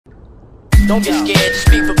Don't get scared,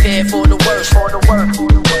 just be prepared for the worst.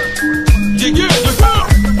 Yeah.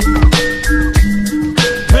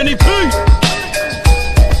 Benny P.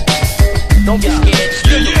 Don't get scared, just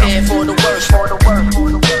be prepared for the worst.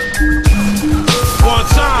 One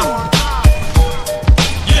time.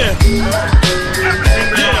 Yeah.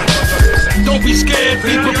 Don't be scared,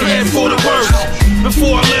 be prepared for the worst.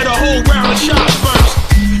 Before I let a whole round of shots burst.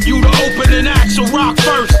 You the opening act, so rock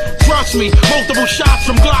first. Trust me, multiple shots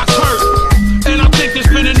from Glocks hurt. And I think there's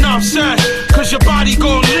been enough said, cause your body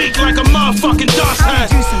gon' leak like a motherfucking dust head.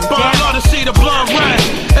 But I love to see the blood red.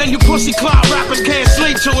 And you pussy clout rappers can't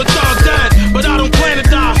sleep till a thug dead. But I don't plan to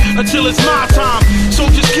die until it's my time. So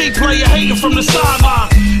just keep playing hating from the sideline.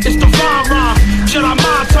 It's divine rhyme, Jedi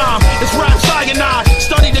my time. It's rap cyanide,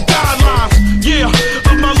 study the guidelines. Yeah,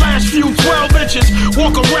 of my last few 12 inches.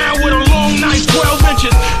 Walk around with a long knife, 12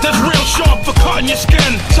 inches. That's real sharp for cutting your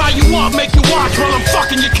skin. Tie you up, make you watch while I'm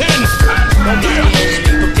fucking your kin. Don't get scared,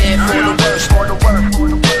 be prepared for the worst.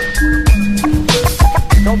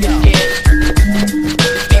 Don't get scared,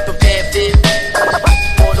 be prepared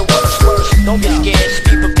for the worst. Don't get scared,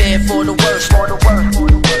 be prepared for the worst.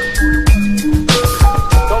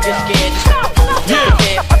 Don't get scared,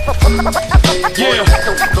 Yeah.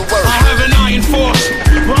 I have an iron force,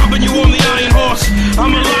 robbing you on the iron horse.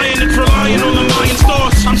 I'm a lion that's relying on the lion's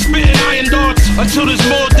thoughts. I'm spitting iron darts until there's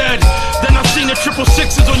more dead. Then I've seen the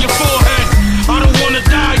 666s on your forehead. I don't wanna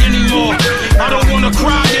die anymore. I don't wanna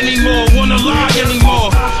cry anymore, wanna lie anymore.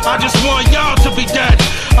 I just want y'all to be dead.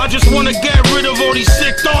 I just wanna get rid of all these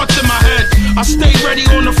sick thoughts in my head. I stay ready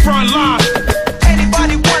on the front line.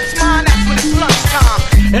 Anybody wants mine, that's when it's lunchtime.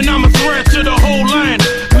 And I'm a threat to the whole land.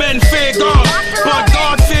 Men fear God, but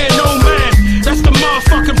God fear no man. That's the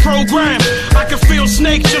motherfucking program. I can feel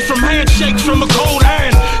snakes just from handshakes from a cold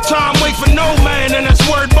hand. Time wait for no man, and that's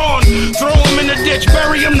word born. Throw him in the ditch,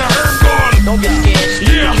 bury him, the herb gone. don't get scared, be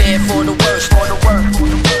prepared for the worst. Don't get scared,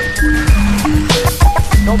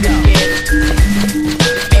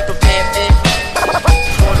 be prepared for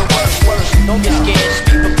the worst. Don't get scared,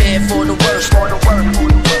 be prepared for the worst.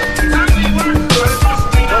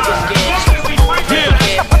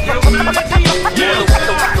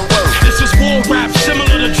 This is war rap,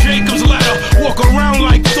 similar to Jacob's ladder. Walk around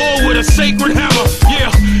like Thor with a sacred hammer.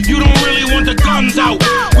 Yeah, you don't really want the guns out.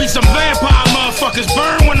 We some vampire motherfuckers,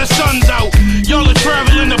 burn when the sun's out. Y'all are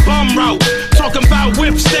traveling the bum route. Talking about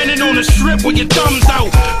whips standing on the strip with your thumbs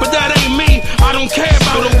out. But that ain't me, I don't care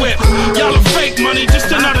about a whip. Y'all are fake money,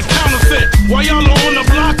 just another counterfeit. While y'all are on the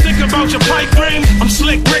block thinking about your pipe dreams, I'm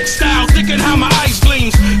slick Rick style, thinking how my ice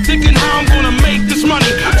gleams. Thinking how I'm gonna make this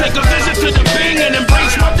money. Take a visit to the Bing and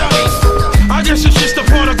embrace my dummy. I guess it's just a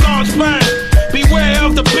part of God's plan. Beware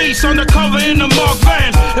of the beast undercover in the Mark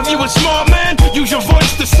van. If you a smart man, use your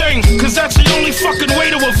voice to sing, cause that's the only fucking way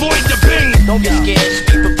to avoid the bing. Don't get scared,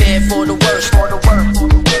 be prepared for the worst.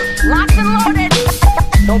 Locked and loaded.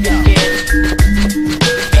 Don't get scared,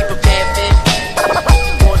 be prepared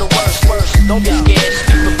for the worst. Don't get scared,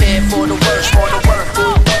 be prepared for the worst.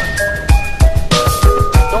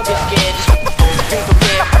 Don't get scared, be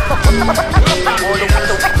prepared for the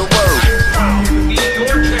worst.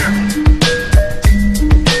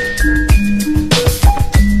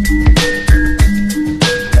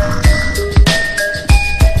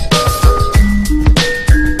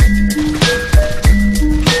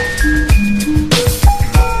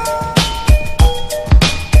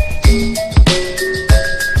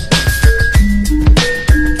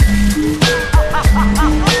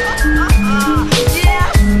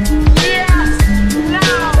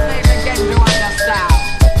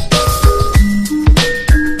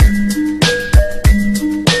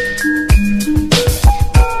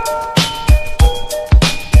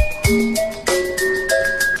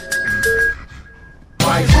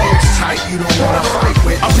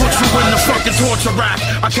 Torture rap.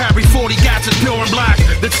 I carry 40 gats as pure and black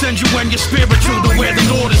that send you when you're spiritual to where the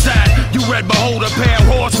Lord is at. You read, behold, a pale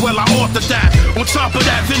horse, well I authored that. On top of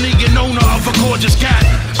that, Vinny, an owner of a gorgeous cat.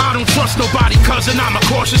 I don't trust nobody, cousin, I'm a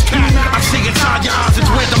cautious cat. I see inside your eyes, it's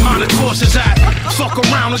where the demonic force is at. Fuck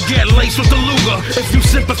around and get laced with the Luger. If you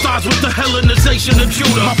sympathize with the Hellenization of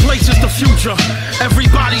Judah, my place is the future.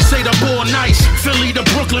 Everybody say they're born nice. Philly to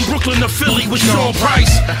Brooklyn, Brooklyn to Philly with Sean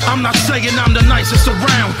Price. I'm not saying I'm the nicest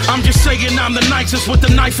around, I'm just saying I'm the nicest with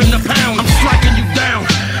the knife in the pound. I'm striking you down.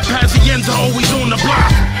 Pazienza always on the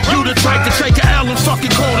block. You the type to take a L and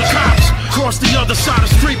fucking call the cops. Cross the other side of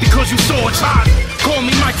the street because you saw it's hot. Call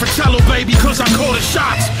me Mike Fratello, baby, cause I call the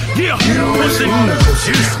shots. Yeah, pussy.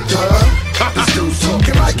 This dude's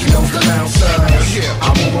talking like he knows the bouncer. I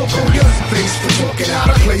won't walk on your face for talking out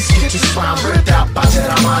of place. Get your spine ripped out by that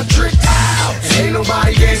I'm on trick. Ain't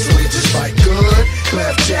nobody dancing with just like good.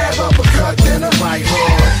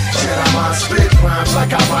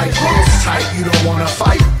 like I write rules tight. You don't wanna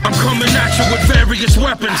fight. I'm coming at you with various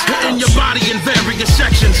weapons, hitting your body in various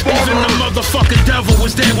sections. Even the motherfucking devil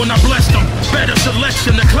was there when I blessed him. Better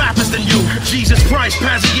selection of clappers than you. Jesus Christ,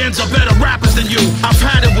 Pazienza are better rappers than you. I've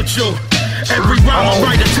had it with you. Every rhyme I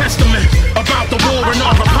write a testament about the war and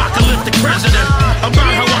our apocalyptic president.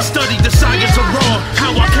 About how I studied the science of raw,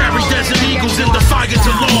 how I carry desert eagles in defiance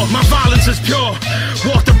of law. My violence is pure.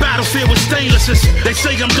 Walk the battlefield with stainlesses. They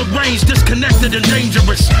say I'm deranged, disconnected, and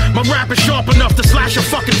dangerous. My rap is sharp enough to slash your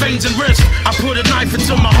fucking veins and wrists. I put a knife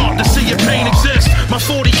into my heart to see if pain exists. My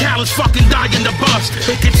 40 cal is fucking dying to bust.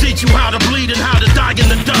 It can teach you how to bleed and how to die in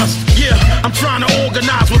the dust. Yeah, I'm trying to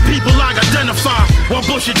organize with people I identify, while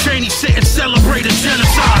Bush and Cheney sit and celebrate a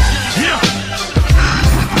genocide. Yeah.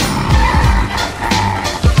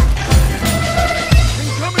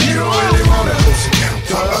 You don't really wanna listen,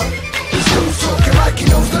 this dude's talking like he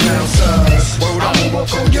knows the announcers. I will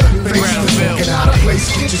walk on your face, looking out of place,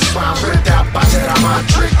 get your spine